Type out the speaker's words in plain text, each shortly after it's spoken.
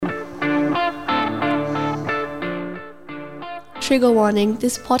Trigger warning,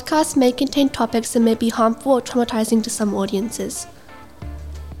 this podcast may contain topics that may be harmful or traumatizing to some audiences.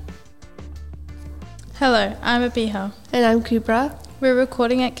 Hello, I'm Abiha. And I'm Kubra. We're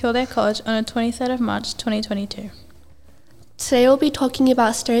recording at Kildare College on the 23rd of March 2022. Today we'll be talking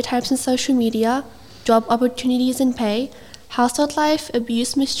about stereotypes in social media, job opportunities and pay, household life,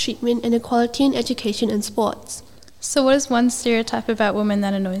 abuse, mistreatment, and equality in education and sports. So what is one stereotype about women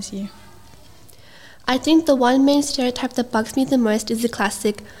that annoys you? I think the one main stereotype that bugs me the most is the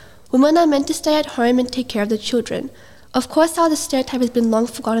classic, women are meant to stay at home and take care of the children. Of course, how the stereotype has been long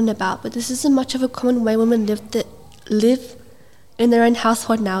forgotten about, but this isn't much of a common way women live in their own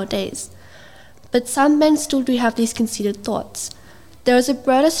household nowadays. But some men still do have these conceited thoughts. There is a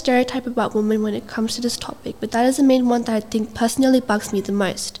broader stereotype about women when it comes to this topic, but that is the main one that I think personally bugs me the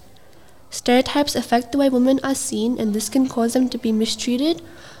most. Stereotypes affect the way women are seen, and this can cause them to be mistreated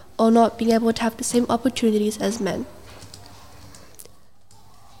or not being able to have the same opportunities as men.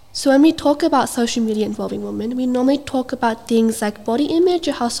 So when we talk about social media involving women, we normally talk about things like body image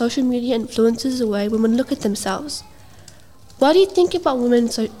or how social media influences the way women look at themselves. What do you think about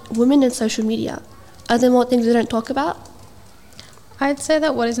women in social media? Are there more things we don't talk about? I'd say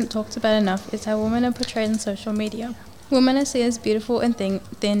that what isn't talked about enough is how women are portrayed in social media. Women are seen as beautiful and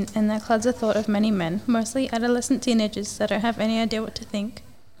thin, and that clouds the thought of many men, mostly adolescent teenagers that don't have any idea what to think.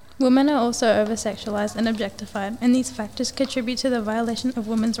 Women are also over-sexualized and objectified, and these factors contribute to the violation of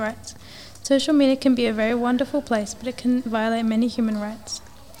women's rights. Social media can be a very wonderful place, but it can violate many human rights.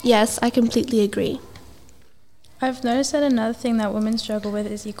 Yes, I completely agree. I've noticed that another thing that women struggle with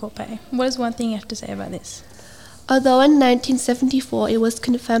is equal pay. What is one thing you have to say about this? Although in 1974 it was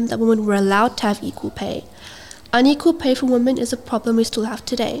confirmed that women were allowed to have equal pay, unequal pay for women is a problem we still have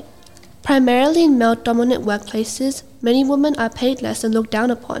today. Primarily in male-dominant workplaces, many women are paid less and looked down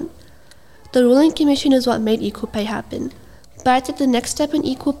upon. The ruling commission is what made equal pay happen. But I think the next step in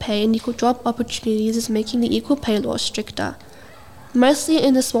equal pay and equal job opportunities is making the equal pay law stricter. Mostly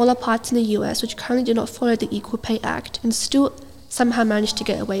in the smaller parts in the US, which currently do not follow the Equal Pay Act and still somehow manage to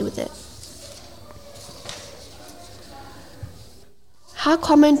get away with it. How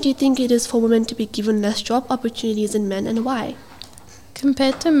common do you think it is for women to be given less job opportunities than men, and why?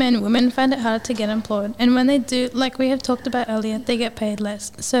 Compared to men, women find it harder to get employed, and when they do, like we have talked about earlier, they get paid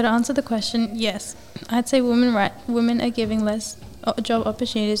less. So to answer the question, yes, I'd say women are giving less job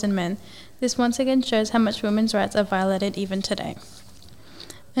opportunities than men. This once again shows how much women's rights are violated even today.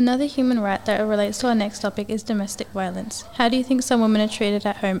 Another human right that relates to our next topic is domestic violence. How do you think some women are treated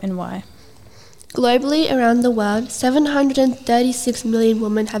at home and why? Globally, around the world, 736 million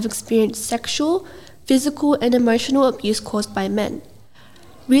women have experienced sexual, physical, and emotional abuse caused by men.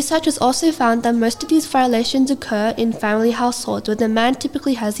 Research has also found that most of these violations occur in family households where the man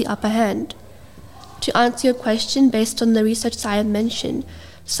typically has the upper hand. To answer your question based on the research that I have mentioned,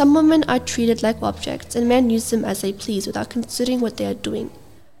 some women are treated like objects and men use them as they please without considering what they are doing.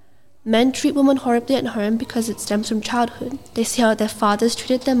 Men treat women horribly at home because it stems from childhood. They see how their fathers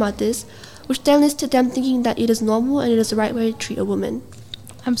treated their mothers, which then leads to them thinking that it is normal and it is the right way to treat a woman.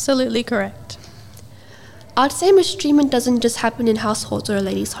 Absolutely correct. I'd say mistreatment doesn't just happen in households or a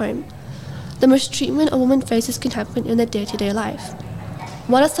lady's home. The mistreatment a woman faces can happen in their day-to-day life.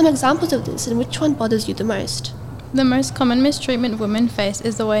 What are some examples of this, and which one bothers you the most? The most common mistreatment women face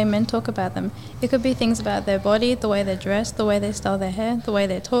is the way men talk about them. It could be things about their body, the way they dress, the way they style their hair, the way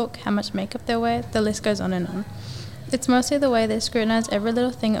they talk, how much makeup they wear, the list goes on and on. It's mostly the way they scrutinize every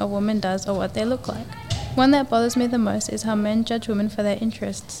little thing a woman does or what they look like. One that bothers me the most is how men judge women for their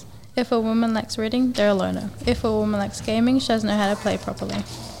interests. If a woman likes reading, they're a loner. If a woman likes gaming, she doesn't know how to play properly.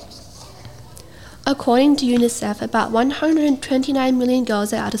 According to UNICEF, about 129 million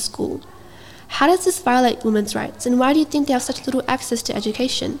girls are out of school. How does this violate women's rights, and why do you think they have such little access to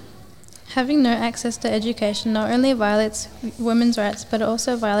education? Having no access to education not only violates women's rights, but it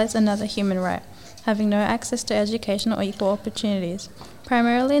also violates another human right, having no access to education or equal opportunities.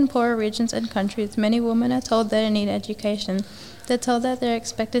 Primarily in poorer regions and countries, many women are told they don't need education. They're told that they're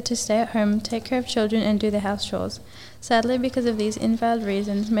expected to stay at home, take care of children, and do the house chores. Sadly, because of these invalid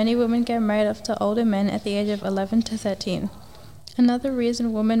reasons, many women get married off to older men at the age of 11 to 13. Another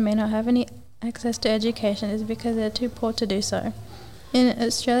reason women may not have any access to education is because they're too poor to do so. In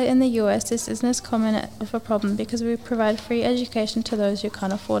Australia and the US, this isn't as common of a problem because we provide free education to those who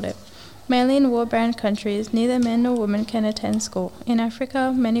can't afford it. Mainly in war-bound countries, neither men nor women can attend school. In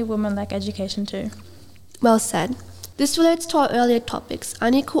Africa, many women lack education too. Well said. This relates to our earlier topics,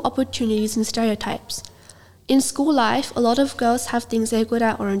 unequal opportunities and stereotypes. In school life, a lot of girls have things they're good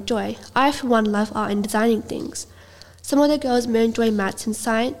at or enjoy. I, for one, love art and designing things. Some other girls may enjoy maths and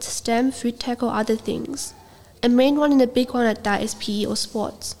science, STEM, food tech, or other things. A main one and a big one at that is PE or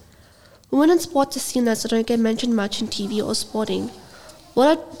sports. Women in sports are seen as they don't get mentioned much in TV or sporting.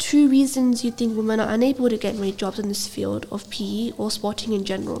 What are 2 reasons you think women are unable to get many jobs in this field of PE or sporting in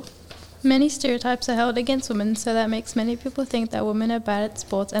general? Many stereotypes are held against women, so that makes many people think that women are bad at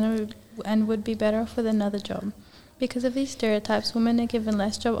sports and would be better off with another job. Because of these stereotypes, women are given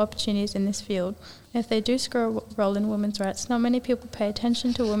less job opportunities in this field. If they do score a role in women's rights, not many people pay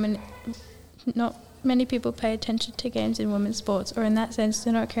attention to games in women's sports, or in that sense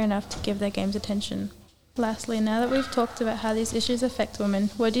do not care enough to give their games attention. Lastly, now that we've talked about how these issues affect women,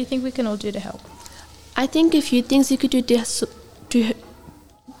 what do you think we can all do to help? I think a few things you could do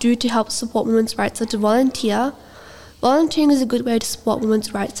to help support women's rights are to volunteer. Volunteering is a good way to support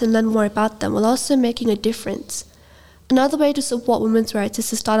women's rights and learn more about them while also making a difference. Another way to support women's rights is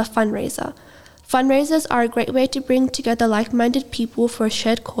to start a fundraiser. Fundraisers are a great way to bring together like-minded people for a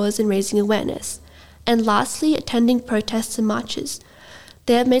shared cause and raising awareness. And lastly, attending protests and marches.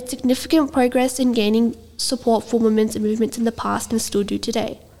 They have made significant progress in gaining support for women's movements in the past and still do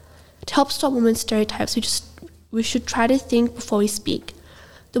today. To help stop women's stereotypes, we should try to think before we speak.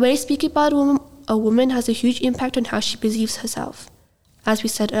 The way we speak about a woman has a huge impact on how she perceives herself, as we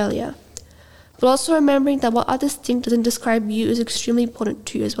said earlier. But also remembering that what others think doesn't describe you is extremely important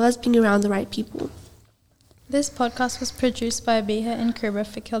too, as well as being around the right people. This podcast was produced by Abiha and Kruba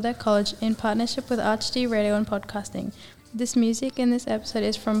for Kildare College in partnership with ArchD Radio and Podcasting. This music in this episode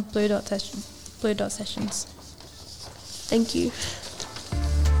is from Blue Dot Sessions. Thank you.